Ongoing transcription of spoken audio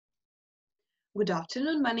Good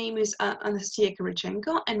afternoon. My name is Anastasia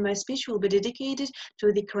Kirichenko, and my speech will be dedicated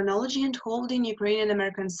to the chronology and holding Ukrainian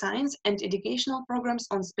American science and educational programs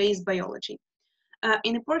on space biology. An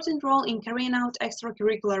important role in carrying out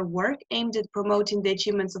extracurricular work aimed at promoting the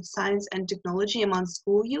achievements of science and technology among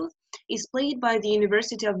school youth is played by the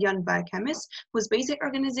University of Young Biochemists, whose basic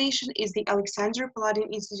organization is the Alexander Paladin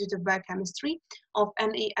Institute of Biochemistry of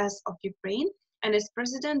NAS of Ukraine, and as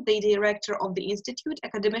president, the director of the institute,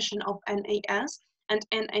 academician of NAS and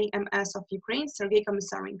NAMS of Ukraine, Sergei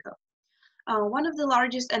Komisarenko. One of the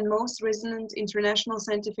largest and most resonant international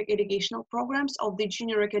scientific educational programs of the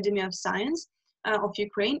Junior Academy of Science of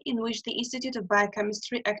Ukraine, in which the Institute of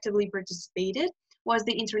Biochemistry actively participated, was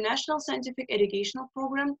the International Scientific Educational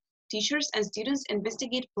Program Teachers and Students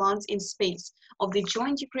Investigate Plants in Space of the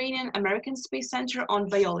Joint Ukrainian-American Space Center on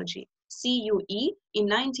Biology, CUE, in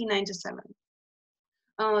 1997.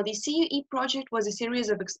 The CUE project was a series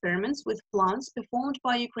of experiments with plants performed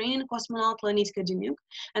by Ukrainian cosmonaut Leonid Kadeniuk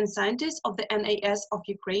and scientists of the NAS of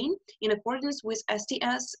Ukraine in accordance with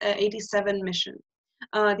STS-87 mission.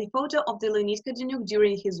 The photo of the Leonid Kadeniuk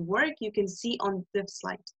during his work you can see on the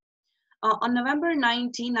slide. On November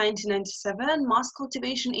 19, 1997, mass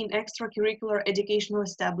cultivation in extracurricular educational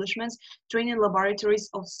establishments, training laboratories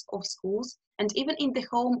of schools, and even in the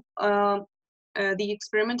home the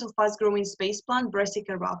experimental fast-growing space plant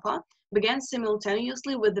Brassica rapa began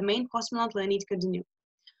simultaneously with the main cosmonaut Leonid Kadeniuk.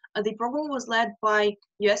 The program was led by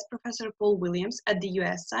US Professor Paul Williams at the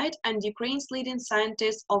US side and Ukraine's leading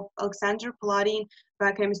scientists of Alexander Paladin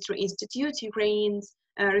Biochemistry Institute, Ukraine's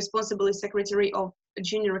responsible secretary of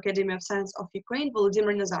Junior Academy of Science of Ukraine,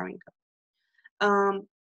 Volodymyr Nazarenko.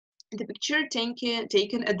 The picture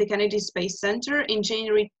taken at the Kennedy Space Center in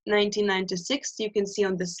January 1996, you can see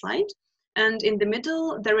on this slide. And in the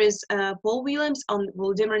middle, there is Paul Williams and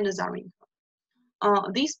Volodymyr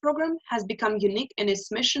Nazarenko. This program has become unique in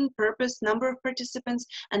its mission, purpose, number of participants,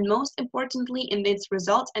 and most importantly, in its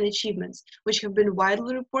results and achievements, which have been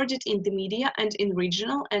widely reported in the media and in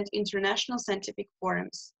regional and international scientific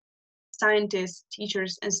forums. Scientists,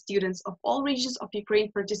 teachers, and students of all regions of Ukraine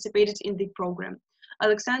participated in the program.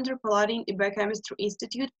 Alexander Paladin Biochemistry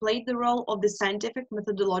Institute played the role of the scientific,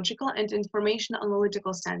 methodological, and information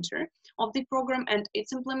analytical center of the program, and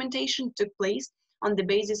its implementation took place on the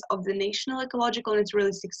basis of the National Ecological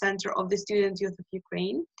Naturalistic Center of the Student Youth of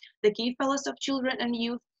Ukraine, the Key Fellows of Children and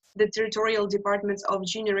Youth, the territorial departments of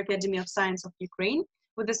Junior Academy of Science of Ukraine,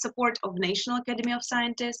 with the support of National Academy of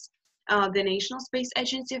Scientists, the National Space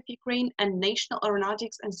Agency of Ukraine, and National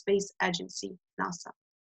Aeronautics and Space Agency, NASA.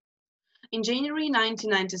 In January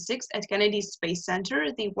 1996, at Kennedy Space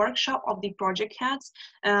Center, the workshop of the project heads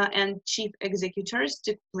and chief executors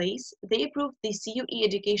took place. They approved the CUE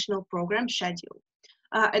educational program schedule.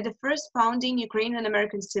 At the first founding Ukrainian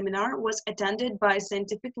American seminar was attended by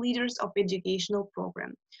scientific leaders of educational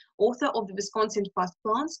program, author of the Wisconsin Fast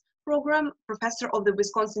Plants program, professor of the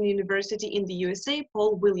Wisconsin University in the USA,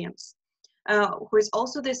 Paul Williams, who is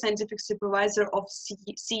also the scientific supervisor of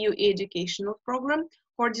CUE educational program,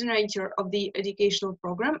 coordinator of the educational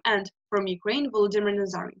program, and from Ukraine, Volodymyr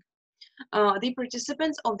Nazarenko. The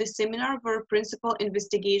participants of the seminar were principal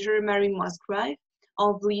investigator Mary Musgrave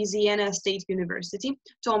of Louisiana State University,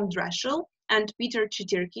 Tom Dreschel, and Peter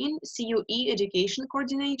Chetirkin, CUE education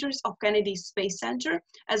coordinators of Kennedy Space Center,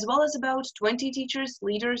 as well as about 20 teachers,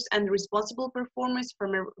 leaders, and responsible performers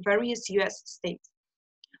from various US states.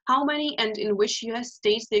 How many and in which US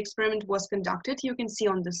states the experiment was conducted, you can see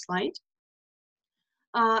on the slide.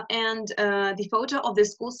 The photo of the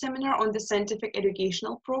school seminar on the scientific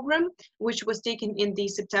educational program, which was taken in the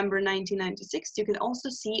September 1996, you can also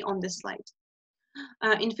see on this slide.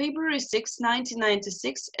 In February 6,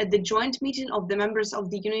 1996, at the joint meeting of the members of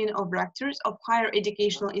the Union of Rectors of Higher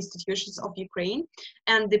Educational Institutions of Ukraine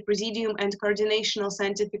and the Presidium and Coordinational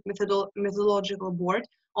Scientific Methodological Board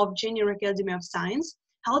of Junior Academy of Science,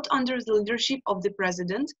 held under the leadership of the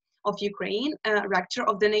President of Ukraine, rector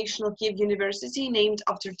of the National Kiev University named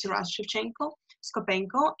after Taras Shevchenko,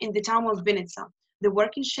 Skopenko, in the town of Vinnytsia. The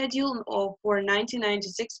working schedule for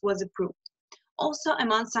 1996 was approved. Also,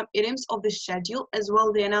 among some items of the schedule, as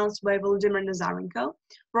well the announced by Volodymyr Nazarenko,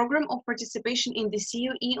 program of participation in the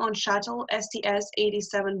CUE on shuttle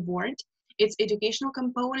STS-87 board, its educational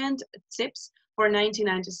component, TIPS, for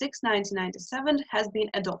 1996-1997 has been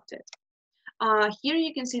adopted. Here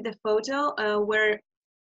you can see the photo where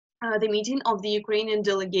the meeting of the Ukrainian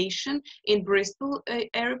delegation in Bristol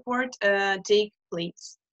airport took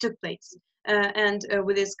place.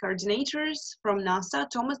 With its coordinators from NASA,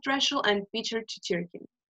 Thomas Dreschel and Peter Chetirkin.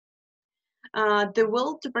 The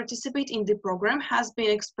will to participate in the program has been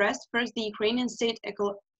expressed first the Ukrainian State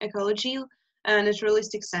Ecology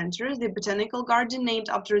naturalistic center, the botanical garden named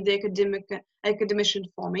after the academician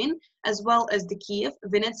Fomin, as well as the Kiev,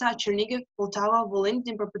 Vinnytsia, Chernigiv, Poltava, Volyn,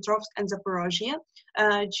 Dnipropetrovsk, and Zaporozhye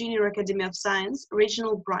Junior Academy of Science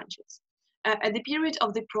regional branches. At the period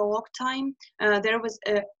of the prologue time, there was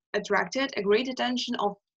attracted a great attention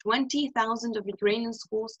of 20,000 of Ukrainian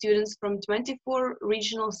school students from 24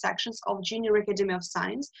 regional sections of Junior Academy of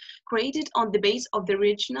Science, created on the base of the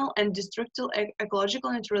regional and districtal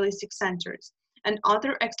ecological naturalistic centers and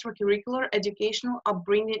other extracurricular educational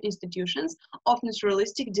upbringing institutions of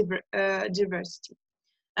naturalistic diversity.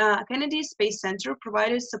 Kennedy Space Center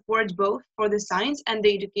provided support both for the science and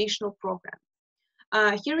the educational program.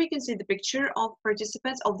 Here we can see the picture of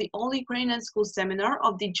participants of the All-Ukrainian School Seminar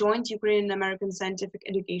of the Joint Ukrainian-American Scientific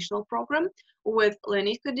Educational Program with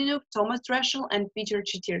Leonid Kodynuk, Thomas Dreschel, and Peter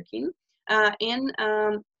Chitirkin in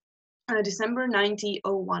December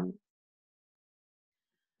 1901.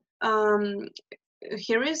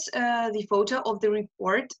 Here is the photo of the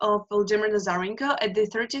report of Volodymyr Nazarenko at the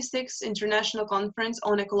 36th International Conference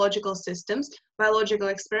on Ecological Systems, Biological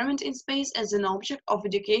Experiment in Space as an Object of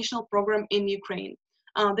Educational Program in Ukraine.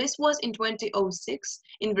 This was in 2006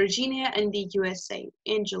 in Virginia and the USA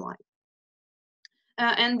in July.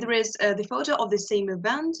 And there is the photo of the same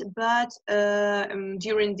event, but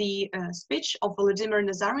during the speech of Volodymyr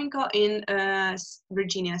Nazarenko in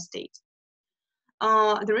Virginia State.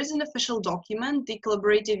 There is an official document, the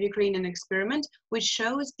Collaborative Ukrainian Experiment, which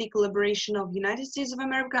shows the collaboration of United States of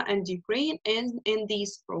America and Ukraine in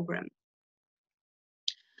this program.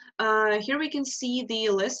 Here we can see the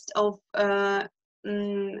list of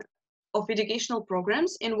educational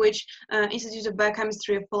programs in which Institute of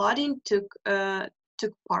Biochemistry of Paladin took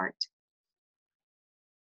part.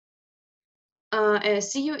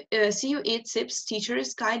 CUE TIPS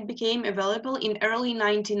Teacher's Guide became available in early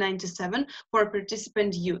 1997 for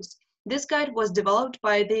participant use. This guide was developed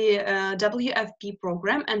by the WFP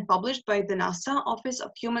program and published by the NASA Office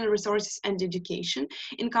of Human Resources and Education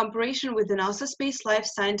in cooperation with the NASA Space Life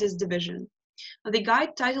Sciences Division. The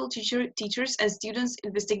guide, titled Teachers and Students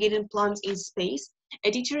Investigating Plants in Space,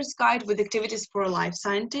 a teacher's guide with activities for life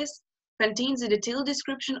scientists, contains a detailed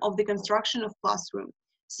description of the construction of classroom,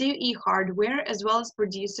 CUE hardware, as well as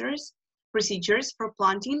procedures for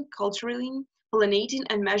planting, culturing, pollinating,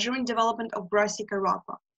 and measuring development of Brassica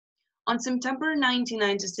rapa. On September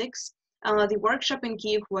 1996, the workshop in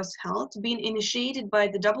Kiev was held, being initiated by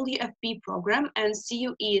the WFP program and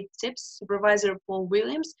CUE TIPS supervisor Paul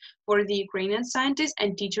Williams for the Ukrainian scientists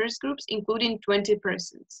and teachers groups, including 20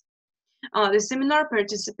 persons. The seminar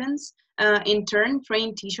participants in turn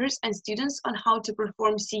trained teachers and students on how to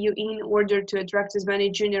perform CUE in order to attract as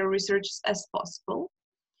many junior researchers as possible.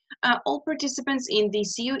 All participants in the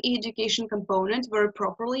CUE education component were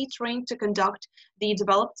properly trained to conduct the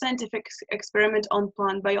developed scientific experiment on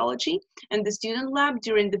plant biology and the student lab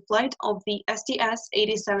during the flight of the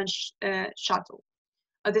STS-87 shuttle.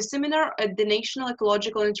 The seminar at the National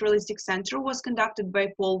Ecological Naturalistic Center was conducted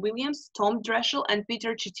by Paul Williams, Tom Dreschel, and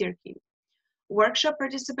Peter Chitirkin. Workshop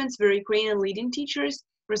participants were Ukrainian leading teachers,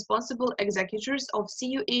 responsible executors of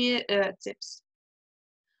CUE TIPS.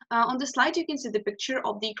 On the slide, you can see the picture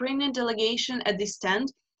of the Ukrainian delegation at the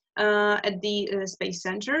stand at the Space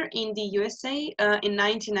Center in the USA in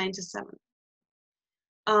 1997.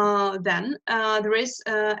 Then there is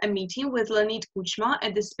a meeting with Leonid Kuchma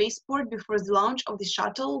at the spaceport before the launch of the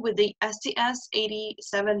shuttle with the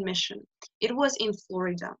STS-87 mission. It was in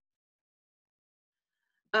Florida.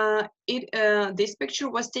 This picture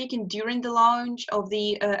was taken during the launch of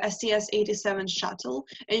the STS-87 shuttle,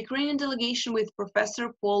 a Ukrainian delegation with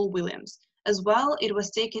Professor Paul Williams. As well, it was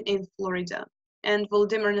taken in Florida. And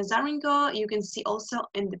Volodymyr Nazarenko, you can see also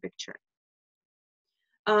in the picture.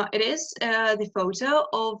 It is the photo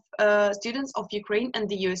of students of Ukraine and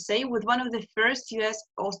the USA with one of the first US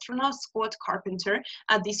astronauts, Scott Carpenter,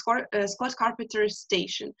 at the Scott Carpenter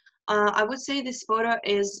station. I would say this photo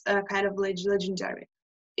is kind of legendary.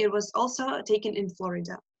 It was also taken in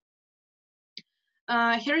Florida.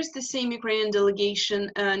 Here is the same Ukrainian delegation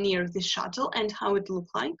near the shuttle and how it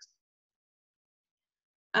looked like.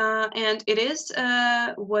 And it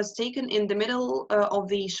was taken in the middle of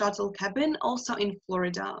the shuttle cabin, also in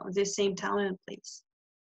Florida, the same town and place.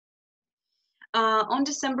 On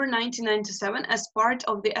December 1997, as part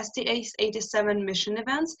of the STS-87 mission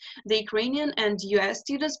events, the Ukrainian and US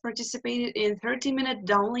students participated in a 30-minute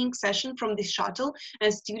downlink session from the shuttle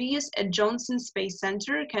and studios at Johnson Space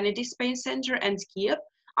Center, Kennedy Space Center, and Kiev,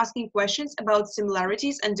 asking questions about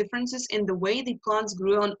similarities and differences in the way the plants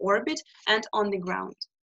grew on orbit and on the ground.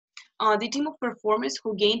 The team of performers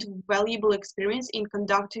who gained valuable experience in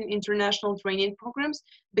conducting international training programs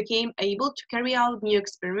became able to carry out new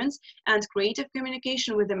experiments and creative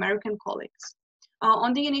communication with American colleagues.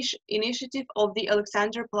 On the initiative of the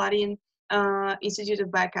Alexander Palladian Institute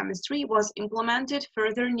of Biochemistry was implemented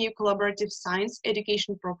further new collaborative science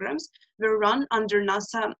education programs were run under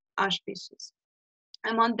NASA auspices.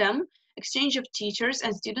 Among them, exchange of teachers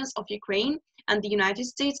and students of Ukraine and the United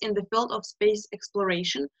States in the field of space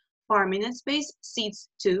exploration, farming in space, seeds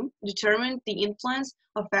 2, determined the influence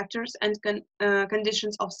of factors and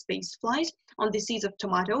conditions of space flight on the seeds of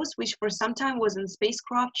tomatoes, which for some time was in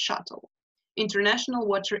spacecraft shuttle. International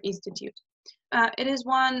Water Institute. It is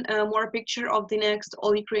one more picture of the next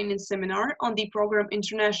All-Ukrainian seminar on the program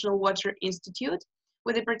International Water Institute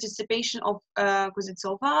with the participation of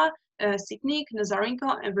Kuznetsova, Siknik,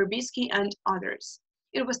 Nazarenko, and Verbitsky, and others.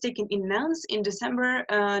 It was taken in Lens in December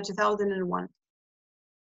 2001.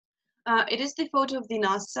 It is the photo of the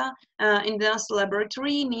NASA in the NASA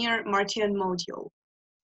laboratory near Martian module.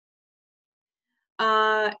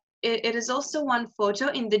 It is also one photo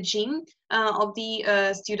in the gym of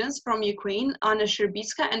the students from Ukraine, Anna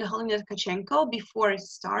Sherbitska and Helena Tkachenko, before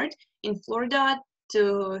its start in Florida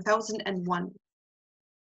 2001.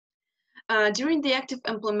 During the active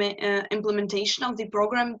implementation of the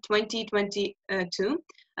program 2022,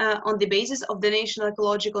 on the basis of the National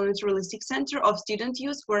Ecological Naturalistic Center of Student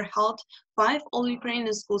Youth were held 5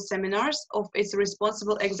 all-Ukrainian school seminars of its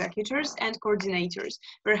responsible executors and coordinators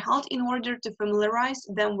were held in order to familiarize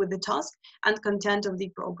them with the task and content of the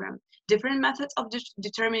program, different methods of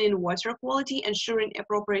determining water quality, ensuring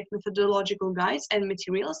appropriate methodological guides and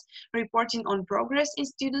materials, reporting on progress in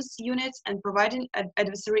students' units, and providing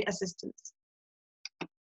advisory assistance.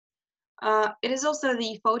 It is also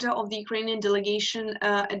the photo of the Ukrainian delegation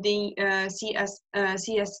at the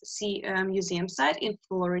CSC museum site in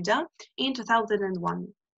Florida in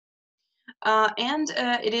 2001. And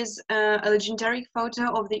it is a legendary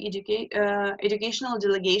photo of the educational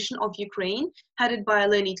delegation of Ukraine, headed by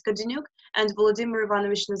Leonid Kodynyuk and Volodymyr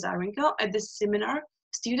Ivanovich Nazarenko at the seminar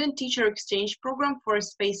Student-Teacher Exchange Program for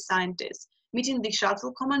Space Scientists, meeting the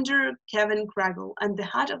shuttle commander Kevin Kragel and the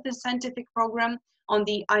head of the scientific program on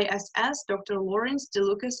the ISS, Dr. Lawrence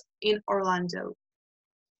DeLucas in Orlando.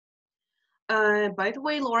 By the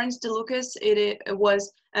way, Lawrence DeLucas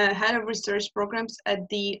was head of research programs at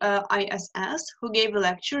the ISS, who gave a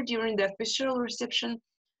lecture during the official reception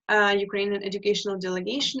Ukrainian educational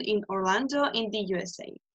delegation in Orlando in the USA.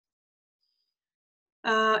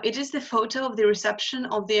 It is the photo of the reception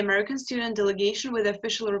of the American student delegation with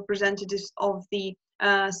official representatives of the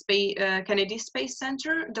Kennedy Space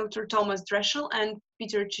Center, Dr. Thomas Dreschel and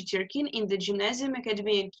Peter Chetirkin in the Gymnasium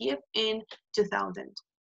Academy in Kiev in 2000.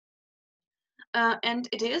 And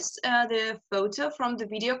it is the photo from the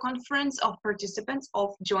video conference of participants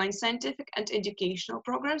of joint scientific and educational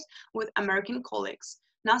programs with American colleagues,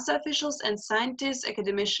 NASA officials and scientists,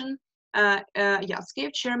 academician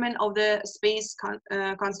Yatskev, chairman of the Space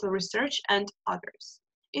Council Research, and others.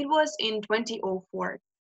 It was in 2004.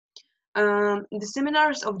 The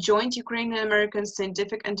seminars of joint Ukrainian-American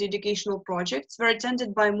scientific and educational projects were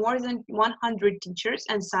attended by more than 100 teachers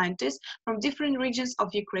and scientists from different regions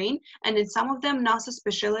of Ukraine, and in some of them NASA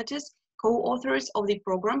specialists, co-authors of the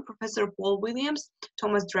program, Professor Paul Williams,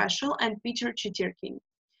 Thomas Dreschel, and Peter Chetirkin.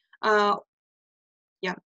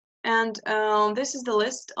 And this is the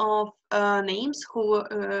list of names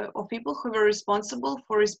of people who were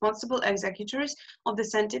responsible executors of the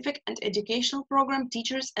scientific and educational program.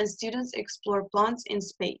 Teachers and students explore plants in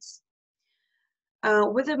space.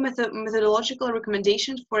 With the methodological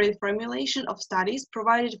recommendations for the formulation of studies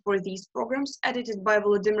provided for these programs, edited by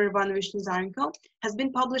Volodymyr Ivanovich Nazarenko, has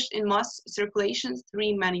been published in mass circulation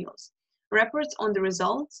 3 manuals. Reports on the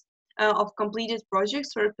results of completed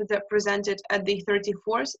projects were presented at the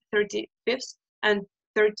 34th, 35th, and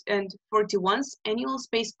 41st Annual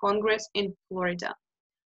Space Congress in Florida.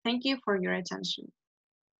 Thank you for your attention.